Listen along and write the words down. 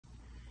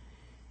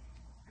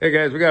Hey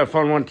guys, we got a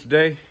fun one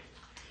today,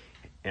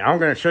 and I'm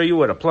going to show you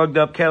what a plugged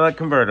up catalytic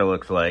converter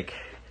looks like.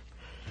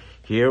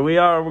 Here we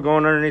are, we're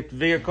going underneath the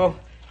vehicle,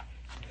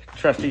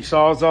 trusty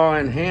sawzall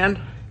in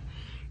hand.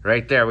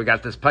 Right there, we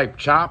got this pipe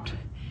chopped,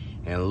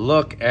 and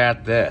look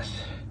at this.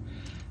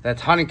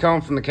 That's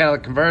honeycomb from the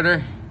catalytic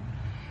converter,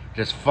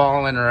 just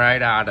falling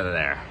right out of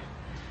there.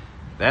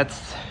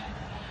 That's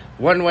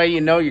one way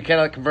you know your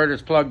catalytic converter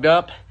is plugged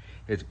up.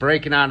 It's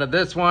breaking out of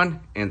this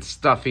one and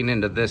stuffing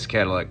into this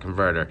catalytic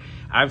converter.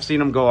 I've seen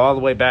them go all the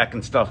way back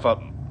and stuff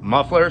up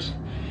mufflers.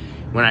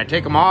 When I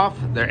take them off,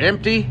 they're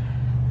empty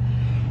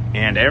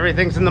and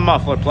everything's in the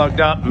muffler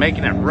plugged up,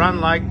 making it run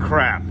like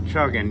crap,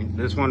 chugging.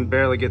 This one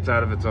barely gets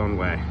out of its own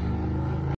way.